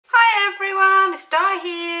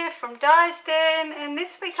from Di's Den, and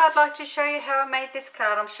this week I'd like to show you how I made this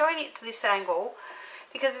card. I'm showing it to this angle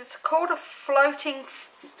because it's called a floating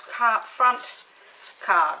front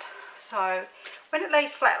card. So when it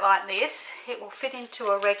lays flat like this, it will fit into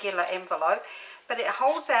a regular envelope, but it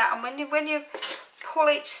holds out, and when you pull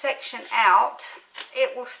each section out,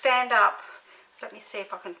 it will stand up. Let me see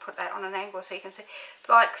if I can put that on an angle so you can see,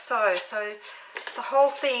 like so. So the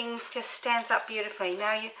whole thing just stands up beautifully.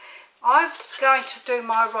 Now I'm going to do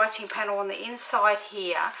my writing panel on the inside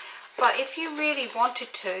here, but if you really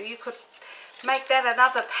wanted to, you could make that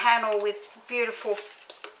another panel with beautiful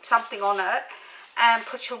something on it and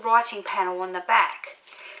put your writing panel on the back.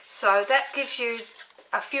 So that gives you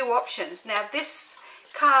a few options. Now this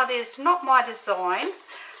card is not my design.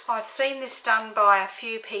 I've seen this done by a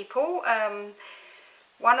few people.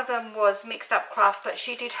 One of them was Mixed Up Craft, but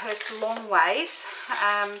she did hers long ways.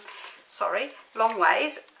 Long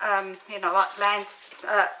ways. You know, like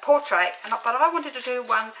portrait. But I wanted to do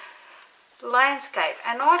one landscape,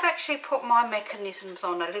 and I've actually put my mechanisms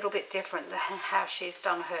on a little bit different than how she's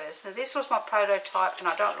done hers. Now this was my prototype, and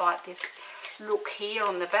I don't like this look here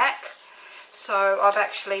on the back, so I've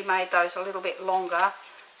actually made those a little bit longer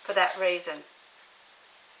for that reason.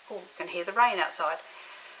 Oh, you can hear the rain outside.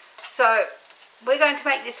 So we're going to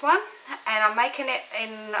make this one, and I'm making it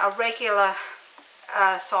in a regular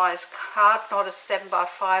size card, not a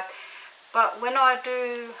 7x5. But when I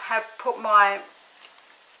do have put my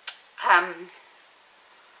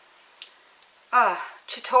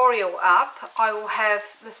tutorial up, I will have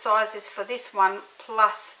the sizes for this one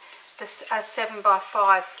plus the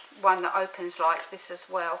 7x5 one that opens like this as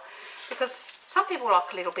well, because some people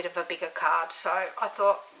like a little bit of a bigger card. So I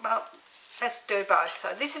thought, well, let's do both. So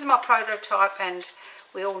this is my prototype, and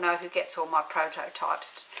we all know who gets all my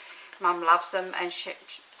prototypes. Mum loves them, and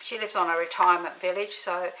she lives on a retirement village,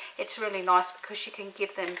 so it's really nice because she can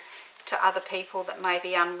give them to other people that may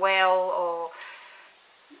be unwell, or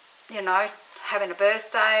you know, having a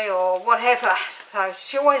birthday or whatever. So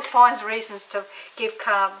she always finds reasons to give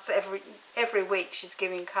cards every week. She's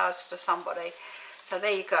giving cards to somebody. So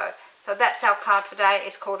there you go. So that's our card for today.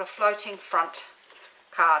 It's called a floating front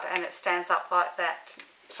card, and it stands up like that.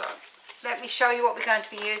 So let me show you what we're going to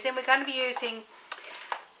be using. We're going to be using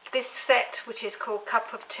this set, which is called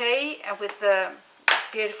Cup of Tea, and with the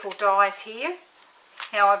beautiful dies here.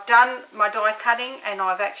 Now I've done my die cutting, and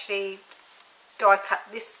I've actually die cut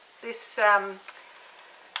this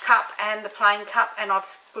cup and the plain cup, and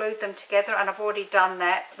I've glued them together, and I've already done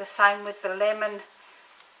that. The same with the lemon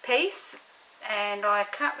piece, and I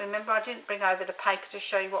can't remember, I didn't bring over the paper to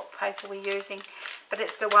show you what paper we're using, but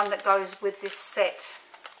it's the one that goes with this set.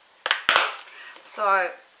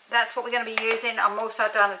 So that's what we're going to be using. I'm also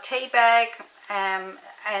done a tea bag,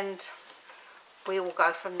 and we will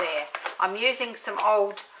go from there. I'm using some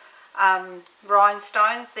old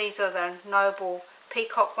rhinestones. These are the Noble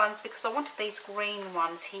Peacock ones, because I wanted these green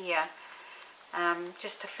ones here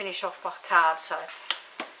just to finish off my card. So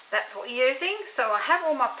that's what we're using. So I have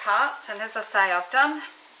all my parts, and as I say,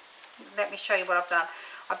 let me show you what I've done.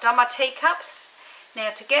 I've done my teacups. Now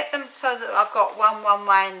to get them so that I've got one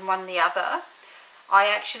way and one the other, I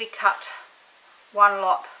actually cut one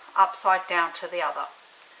lot upside down to the other.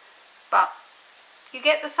 But you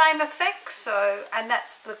get the same effect, so, and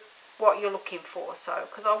that's what you're looking for. So,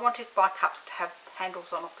 because I wanted my cups to have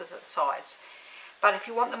handles on opposite sides, but if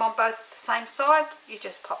you want them on both the same side, you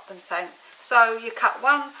just pop them same. So you cut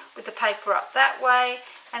one with the paper up that way,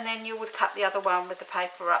 and then you would cut the other one with the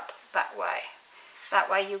paper up that way. That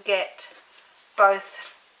way you get both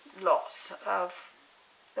lots of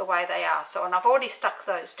the way they are. So, and I've already stuck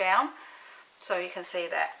those down, so you can see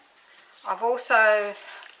that. I've also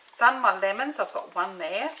done my lemons. I've got one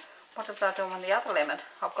there. What have I done on the other lemon?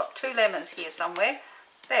 I've got two lemons here somewhere.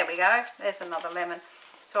 There we go. There's another lemon.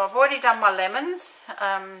 So I've already done my lemons.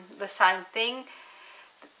 The same thing.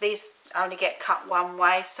 These only get cut one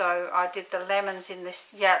way, so I did the lemons in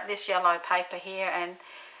this yellow paper here, and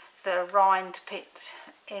the rind bit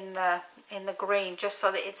in the green, just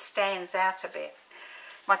so that it stands out a bit.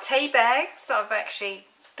 My tea bags, I've actually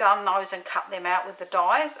done those and cut them out with the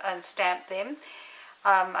dies and stamped them.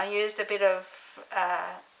 I used a bit of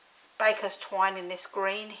baker's twine in this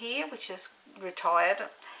green here, which is retired,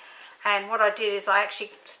 and what I did is I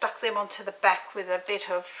actually stuck them onto the back with a bit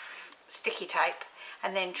of sticky tape,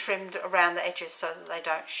 and then trimmed around the edges so that they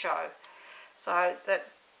don't show, so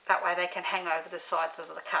that way they can hang over the sides of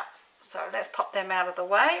the cup. So let's pop them out of the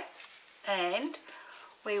way, and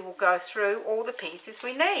we will go through all the pieces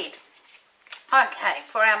we need. Okay,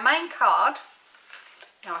 for our main card,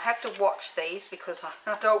 now I have to watch these because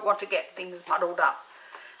I don't want to get things muddled up.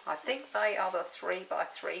 I think they are the 3 by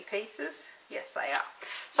 3 pieces. Yes, they are.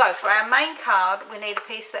 So for our main card, we need a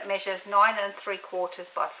piece that measures 9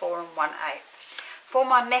 3/4 by 4 1/8. For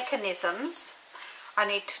my mechanisms, I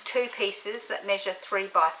need 2 pieces that measure 3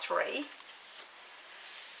 by 3.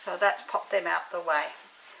 So that's pop them out the way.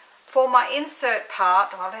 For my insert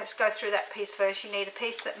part, well, let's go through that piece first. You need a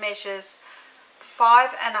piece that measures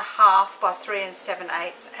 5 1/2 by 3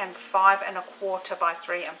 7/8 and 5 1/4 by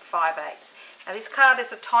 3 5/8. Now this card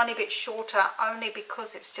is a tiny bit shorter only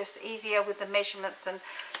because it's just easier with the measurements and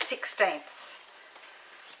 16ths.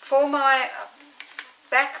 For my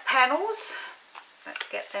back panels, let's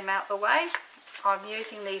get them out the way. I'm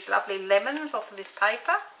using these lovely lemons off of this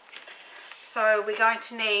paper. So we're going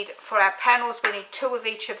to need, for our panels, we need 2 of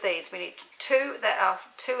each of these. We need 2 that are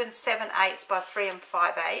 2 7/8 by 3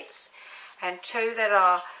 5/8 and 2 that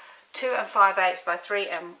are 2 5/8 by 3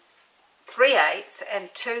 3/8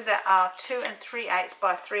 and 2 that are 2 3/8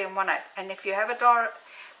 by 3 1/8. And if you have a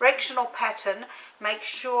directional pattern, make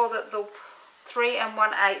sure that the 3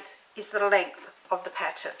 1/8 is the length of the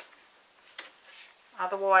pattern.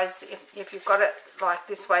 Otherwise, if you've got it like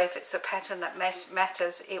this way, if it's a pattern that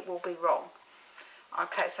matters, it will be wrong.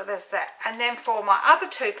 Okay, so there's that. And then for my other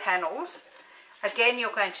 2 panels, again, you're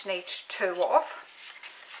going to need 2 of.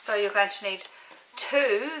 So you're going to need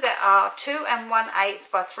 2 that are 2 1/8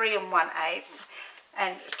 by 3 1/8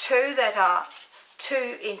 and 2 that are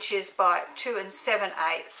 2 inches by 2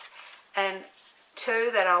 7/8 and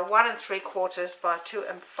 2 that are 1 3/4 by 2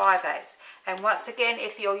 5/8. And once again,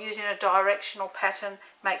 if you're using a directional pattern,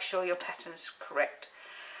 make sure your pattern's correct.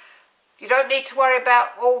 You don't need to worry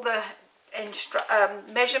about all the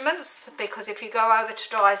measurements, because if you go over to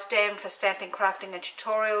Di's Den for stamping, crafting and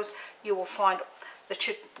tutorials, you will find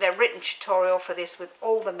the written tutorial for this with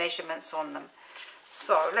all the measurements on them.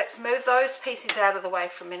 So let's move those pieces out of the way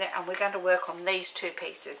for a minute, and we're going to work on these 2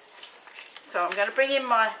 pieces. So I'm going to bring in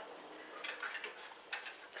my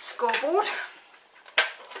scoreboard,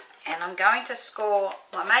 and I'm going to score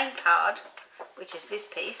my main card, which is this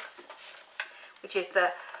piece, which is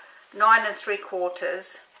the 9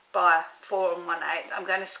 3/4 by 4 1/8. I'm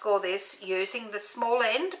going to score this using the small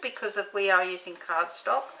end because we are using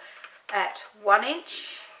cardstock at 1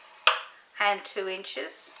 inch and 2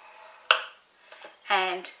 inches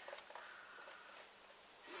and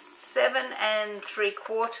 7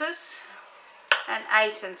 3/4 and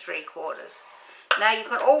 8 3/4. Now you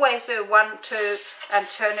can always do 1 2 and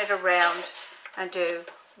turn it around and do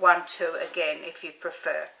 1 2 again if you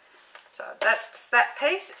prefer. So that's that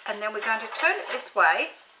piece, and then we're going to turn it this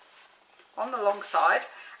way on the long side,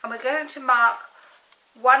 and we're going to mark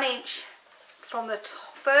 1 inch from the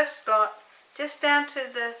first line just down to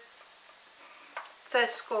the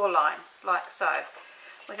first score line, like so.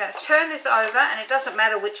 We're going to turn this over, and it doesn't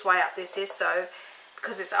matter which way up this is, so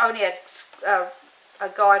because it's only a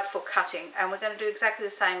guide for cutting, and we're going to do exactly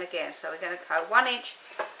the same again. So we're going to go 1 inch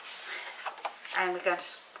and we're going to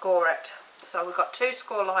score it. So we've got 2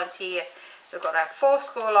 score lines here. So we've got our 4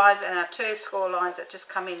 score lines and our 2 score lines that just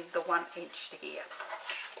come in the 1 inch to here.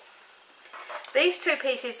 These 2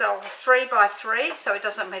 pieces are 3 by 3, so it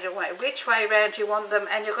doesn't matter which way around you want them,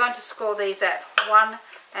 and you're going to score these at 1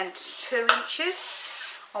 and 2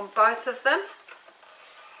 inches on both of them,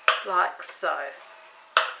 like so.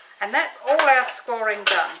 And that's all our scoring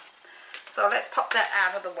done. So let's pop that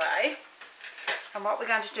out of the way. And what we're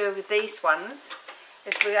going to do with these ones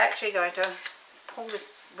is we're actually going to pull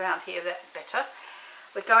this round here better.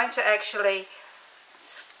 We're going to actually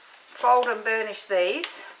fold and burnish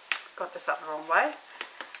these, got this up the wrong way,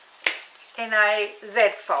 in a Z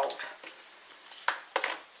fold.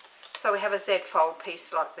 So we have a Z fold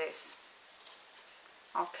piece like this.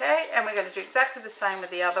 Okay, and we're going to do exactly the same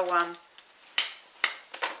with the other one.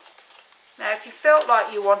 Now if you felt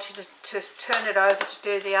like you wanted to turn it over to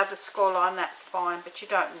do the other score line, that's fine, but you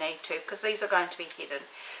don't need to because these are going to be hidden.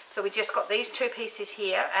 So we just got these 2 pieces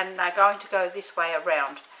here, and they're going to go this way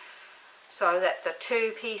around, so that the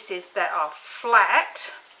 2 pieces that are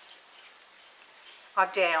flat are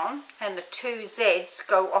down and the 2 Z's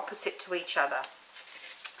go opposite to each other.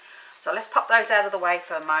 So let's pop those out of the way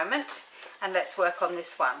for a moment and let's work on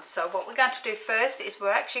this one. So what we're going to do first is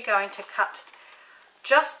we're actually going to cut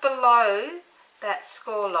just below that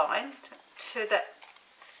score line to the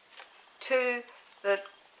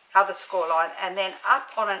other score line, and then up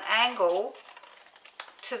on an angle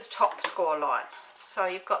to the top score line. So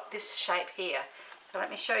you've got this shape here. So let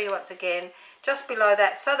me show you once again, just below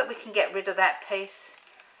that, so that we can get rid of that piece.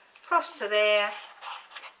 Across to there,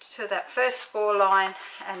 to that first score line,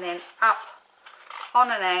 and then up on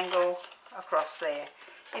an angle across there.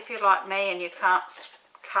 If you're like me and you can't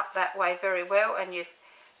cut that way very well and you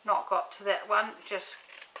not got to that one, just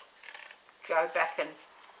go back and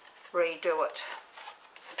redo it.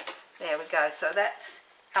 There we go. So that's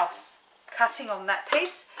our cutting on that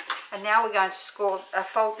piece. And now we're going to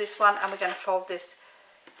fold this one, and we're going to fold this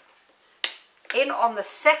in on the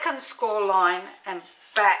second score line and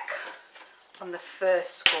back on the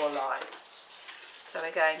first score line. So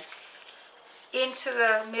we're going into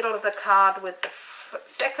the middle of the card with the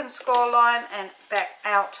second score line and back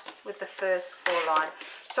out with the first score line.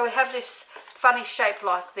 So we have this funny shape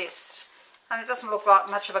like this, and it doesn't look like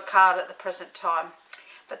much of a card at the present time,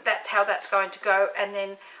 but that's how that's going to go. And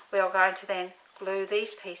then we are going to then glue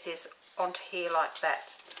these pieces onto here like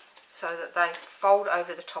that, so that they fold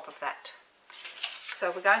over the top of that.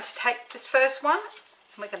 So we're going to take this first one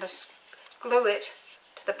and we're going to glue it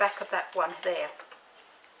to the back of that one there.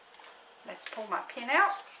 Let's pull my pin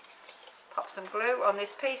out, pop some glue on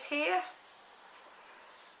this piece here.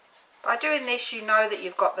 By doing this, you know that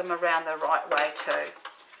you've got them around the right way too.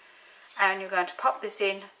 And you're going to pop this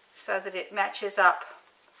in so that it matches up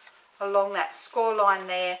along that score line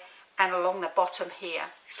there and along the bottom here.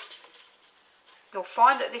 You'll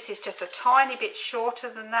find that this is just a tiny bit shorter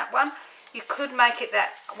than that one. You could make it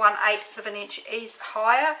that 1/8 of an inch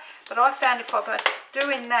higher, but I found if I were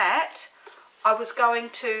doing that, I was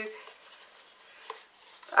going to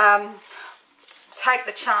take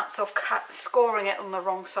the chance of scoring it on the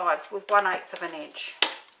wrong side with 1/8 of an inch.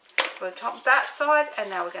 We'll top that side, and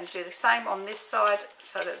now we're going to do the same on this side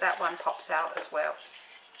so that that one pops out as well.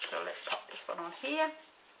 So let's pop this one on here.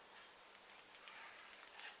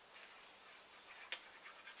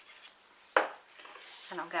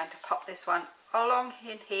 And I'm going to pop this one along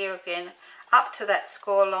in here again, up to that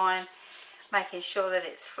score line, making sure that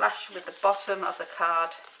it's flush with the bottom of the card.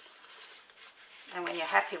 And when you're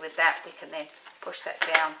happy with that, we can then push that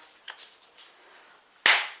down.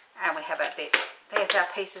 And we have our bit. There's our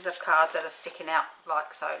pieces of card that are sticking out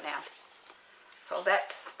like so now. So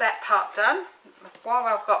that's that part done. While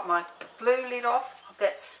I've got my glue lid off,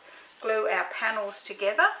 let's glue our panels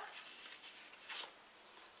together.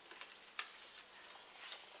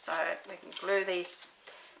 So we can glue these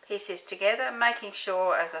pieces together, making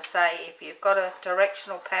sure, as I say, if you've got a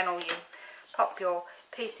directional panel, you pop your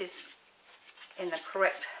pieces in the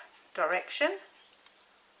correct direction,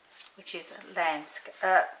 which is landscape,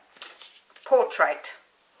 portrait.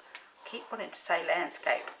 I keep wanting to say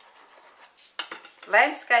landscape.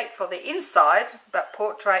 Landscape for the inside, but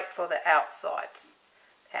portrait for the outsides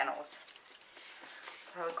panels.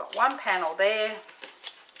 So we've got one panel there.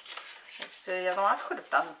 Let's do the other one. I could have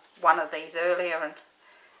done one of these earlier and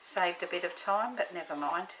saved a bit of time, but never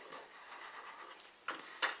mind.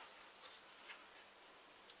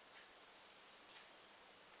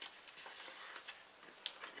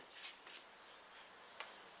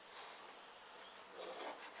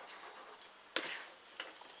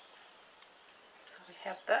 So we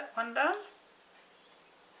have that one done.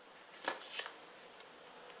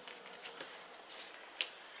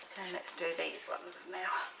 And let's do these ones now.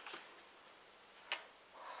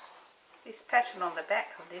 This pattern on the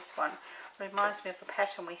back of this one reminds me of a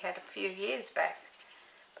pattern we had a few years back,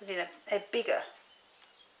 but in a bigger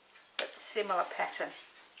but similar pattern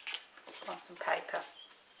on some paper.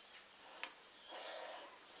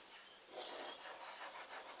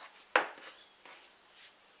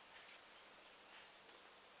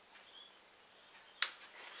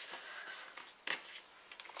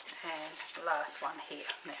 And last one here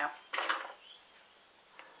now.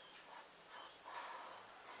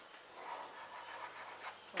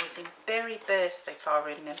 It was in Berry Burst, if I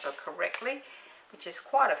remember correctly, which is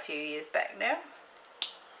quite a few years back now.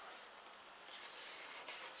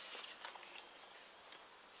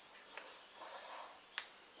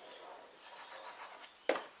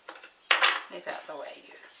 Move out the way,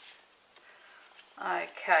 you.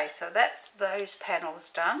 Okay, so that's those panels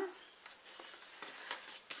done.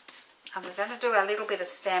 And we're going to do a little bit of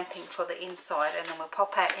stamping for the inside, and then we'll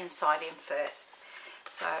pop our inside in first.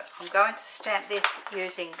 So I'm going to stamp this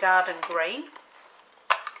using Garden Green,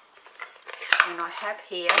 and I have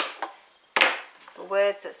here the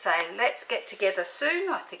words that say, let's get together soon.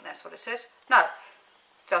 I think that's what it says. No,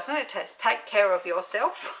 it doesn't. It says, take care of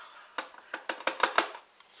yourself.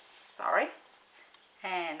 Sorry.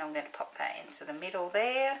 And I'm going to pop that into the middle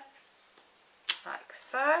there, like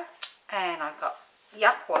so. And I've got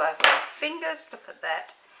yuck all over my fingers, look at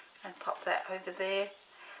that, and pop that over there.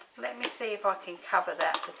 Let me see if I can cover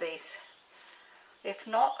that with these. If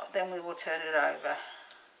not, then we will turn it over.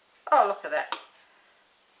 Oh, look at that.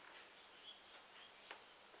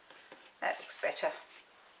 That looks better.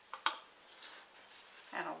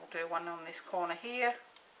 And I will do one on this corner here.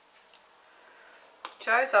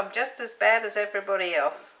 Shows I'm just as bad as everybody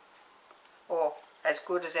else, or as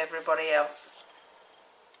good as everybody else.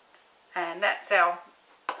 And that's our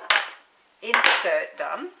insert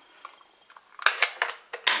done.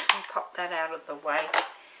 Let me pop that out of the way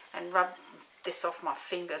and rub this off my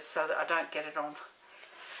fingers so that I don't get it on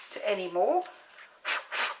to any more.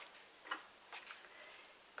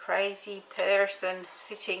 Crazy person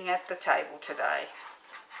sitting at the table today.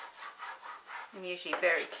 I'm usually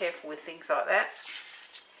very careful with things like that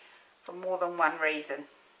for more than one reason.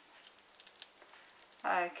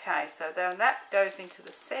 Okay, so then that goes into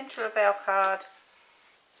the centre of our card,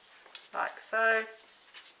 like so.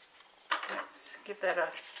 Let's give that a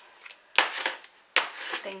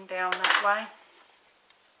thing down that way.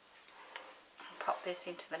 And pop this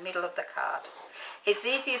into the middle of the card. It's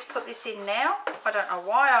easier to put this in now. I don't know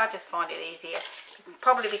why, I just find it easier.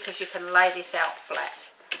 Probably because you can lay this out flat.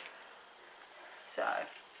 So,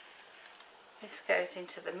 this goes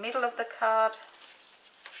into the middle of the card.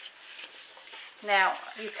 Now,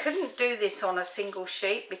 you couldn't do this on a single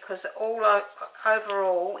sheet because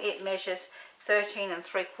overall it measures 13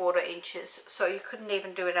 3/4 inches. So you couldn't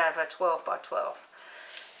even do it out of a 12 by 12.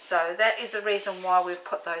 So that is the reason why we've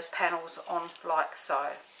put those panels on like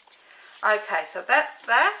so. Okay, so that's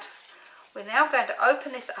that. We're now going to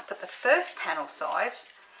open this up at the first panel sides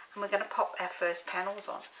and we're going to pop our first panels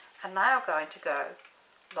on. And they are going to go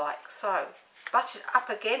like so. Butted up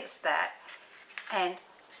against that and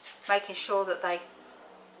making sure that they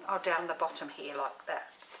are down the bottom here like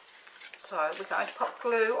that. So we're going to pop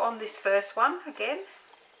glue on this first one again.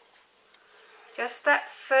 Just that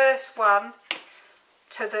first one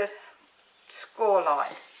to the score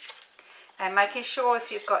line. And making sure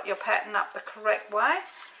if you've got your pattern up the correct way,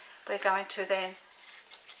 we're going to then,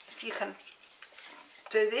 if you can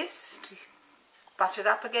do this, butt it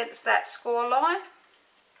up against that score line,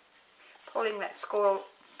 pulling that score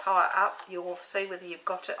part up, you will see whether you've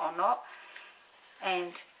got it or not,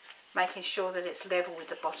 and making sure that it's level with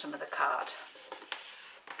the bottom of the card.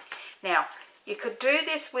 Now, you could do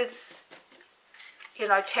this with, you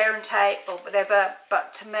know, tear and tape or whatever,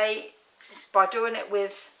 but to me, by doing it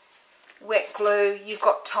with wet glue, you've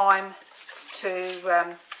got time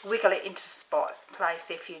to wiggle it into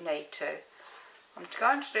place if you need to. I'm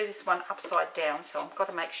going to do this one upside down, so I've got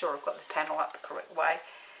to make sure I've got the panel up the correct way.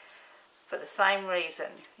 For the same reason,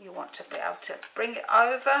 you want to be able to bring it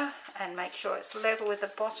over and make sure it's level with the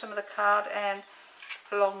bottom of the card and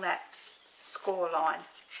along that score line.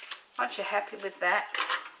 Once you're happy with that,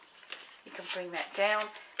 you can bring that down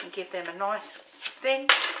and give them a nice thing,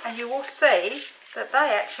 and you will see that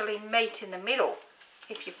they actually meet in the middle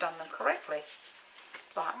if you've done them correctly,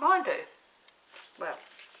 like mine do. Well,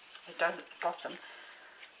 they don't at the bottom,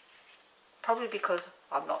 probably because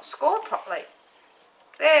I'm not scored properly.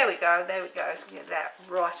 There we go, there we go. So get that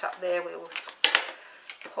right up there. We will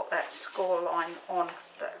put that score line on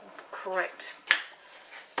the correct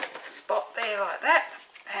spot there like that.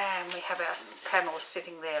 And we have our panels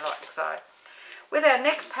sitting there like so. With our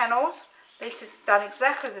next panels, this is done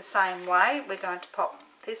exactly the same way. We're going to pop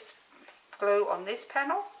this glue on this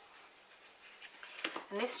panel.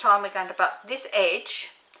 And this time we're going to butt this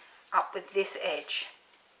edge up with this edge.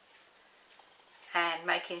 And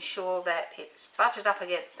making sure that it's butted up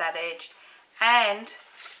against that edge and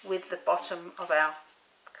with the bottom of our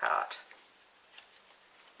card.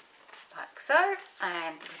 Like so.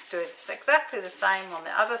 And do this exactly the same on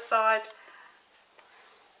the other side.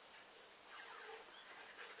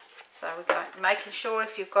 So we're going, making sure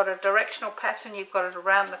if you've got a directional pattern, you've got it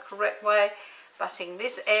around the correct way, butting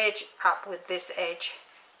this edge up with this edge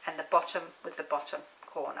and the bottom with the bottom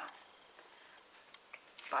corner.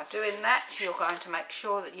 By doing that, you're going to make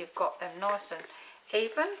sure that you've got them nice and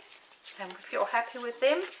even, and if you're happy with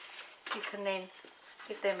them, you can then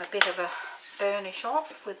give them a bit of a burnish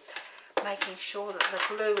off with making sure that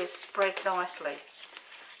the glue is spread nicely.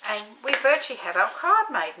 And we virtually have our card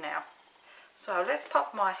made now. So let's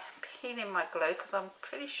pop my pin in my glue because I'm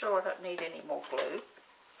pretty sure I don't need any more glue.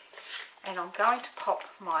 And I'm going to pop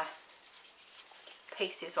my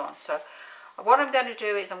pieces on. So what I'm going to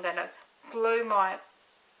do is I'm going to glue my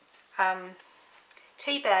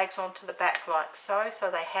tea bags onto the back like so, so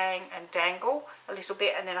they hang and dangle a little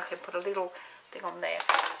bit, and then I can put a little thing on there.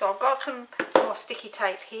 So I've got some more sticky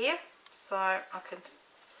tape here, so I can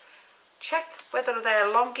check whether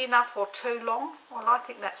they're long enough or too long. Well, I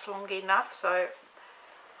think that's long enough, so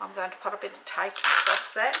I'm going to put a bit of tape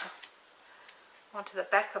across that onto the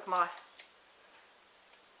back of my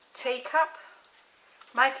teacup,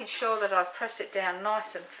 making sure that I press it down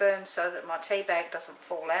nice and firm so that my tea bag doesn't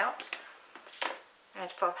fall out. And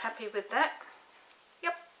if I'm happy with that,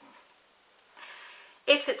 yep.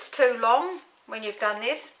 If it's too long when you've done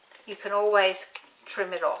this, you can always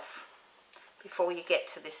trim it off before you get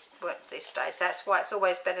to this stage. That's why it's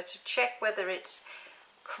always better to check whether it's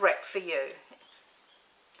correct for you,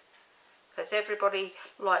 because everybody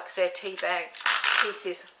likes their tea bag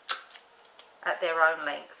pieces at their own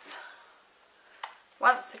length.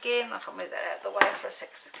 Once again, I can move that out of the way for a sec.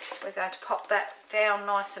 We're going to pop that down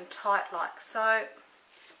nice and tight like so,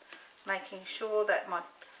 making sure that my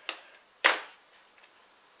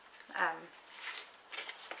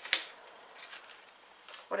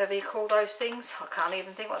whatever you call those things, I can't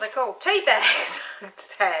even think what they're called, tea bags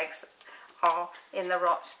tags are in the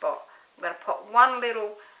right spot. I'm going to put one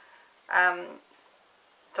little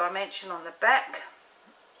dimension on the back.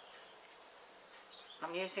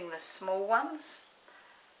 I'm using the small ones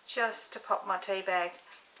just to pop my tea bag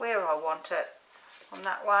where I want it on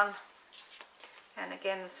that one, and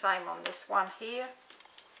again the same on this one here,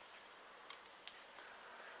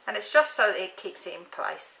 and it's just so that it keeps it in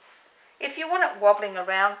place. If you want it wobbling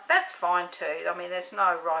around, that's fine too. I mean, there's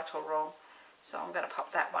no right or wrong. So I'm going to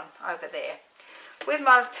pop that one over there. With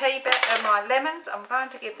my my lemons, I'm going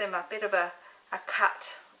to give them a bit of a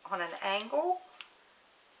cut on an angle.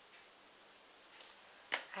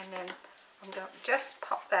 And then I'm going to just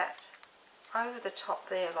pop that over the top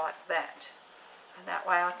there like that. And that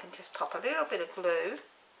way I can just pop a little bit of glue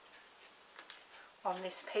on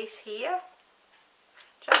this piece here.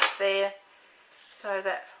 Just there, so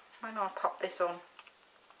that when I pop this on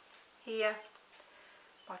here,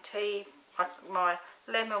 my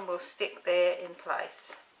lemon will stick there in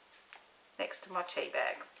place next to my tea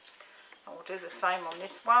bag. I will do the same on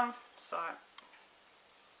this one. So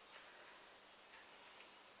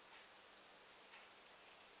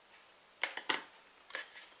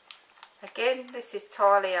again, this is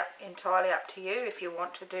entirely up to you if you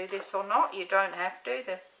want to do this or not. You don't have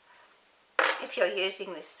to. If you're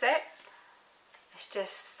using this set, it's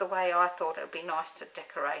just the way I thought it would be nice to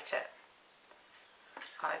decorate it.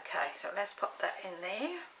 Okay, so let's pop that in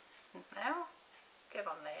there. Now, get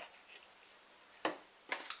on there.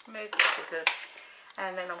 Move the scissors.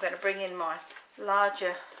 And then I'm going to bring in my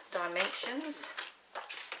larger dimensions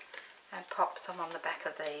and pop some on the back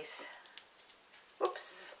of these.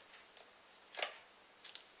 Whoops.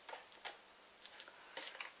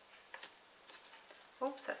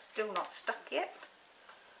 Oops, that's still not stuck yet.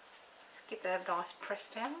 Let's give that a nice press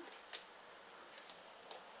down.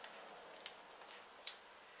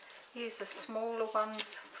 Use the smaller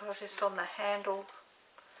ones for just on the handle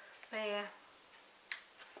there,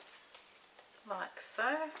 like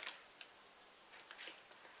so.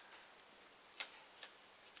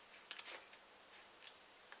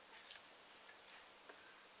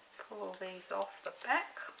 Pull these off the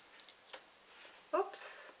back.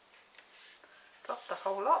 Oops. Drop the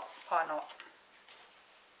whole lot, why not?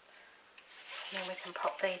 And then we can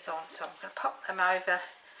pop these on. So I'm going to pop them over,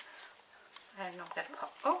 and I'm going to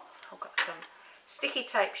pop, oh, I've got some sticky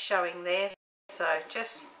tape showing there, so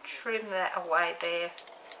just trim that away there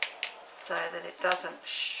so that it doesn't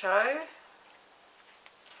show.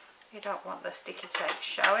 You don't want the sticky tape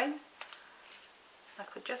showing. I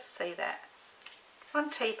could just see that. One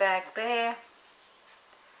tea bag there.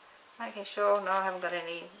 Making sure, no, I haven't got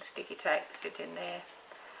any sticky tape sitting there.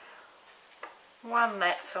 One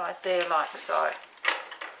that side there like so.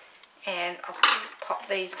 And I'll just pop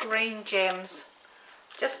these green gems,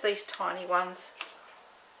 just these tiny ones.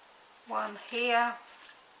 One here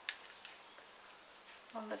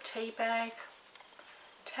on the tea bag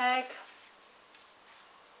tag.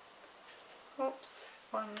 Oops,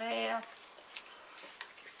 one there.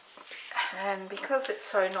 And because it's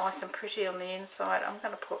so nice and pretty on the inside, I'm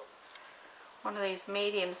going to put one of these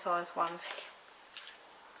medium-sized ones.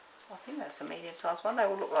 I think that's a medium-sized one. They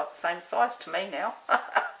all look like the same size to me now.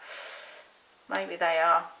 Maybe they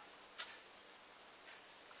are.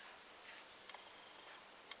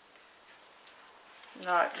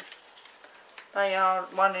 No, they are.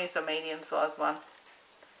 One is a medium-sized one.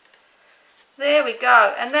 There we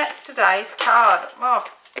go, and that's today's card. Oh,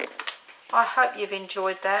 I hope you've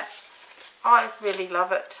enjoyed that. I really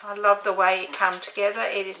love it. I love the way it came together.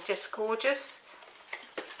 It is just gorgeous.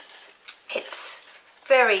 It's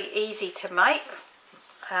very easy to make.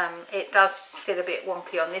 It does sit a bit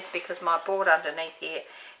wonky on this because my board underneath here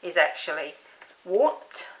is actually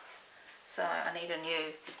warped. So I need a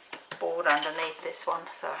new board underneath this one.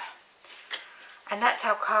 And that's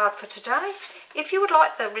our card for today. If you would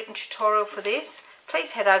like the written tutorial for this,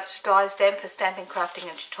 please head over to Di's Den for stamping, crafting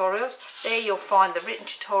and tutorials. There you'll find the written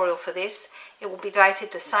tutorial for this. It will be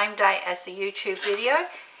dated the same day as the YouTube video.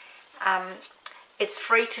 It's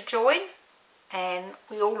free to join, and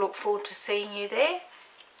we all look forward to seeing you there.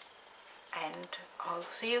 and I'll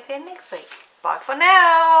see you again next week. Bye for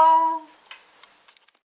now.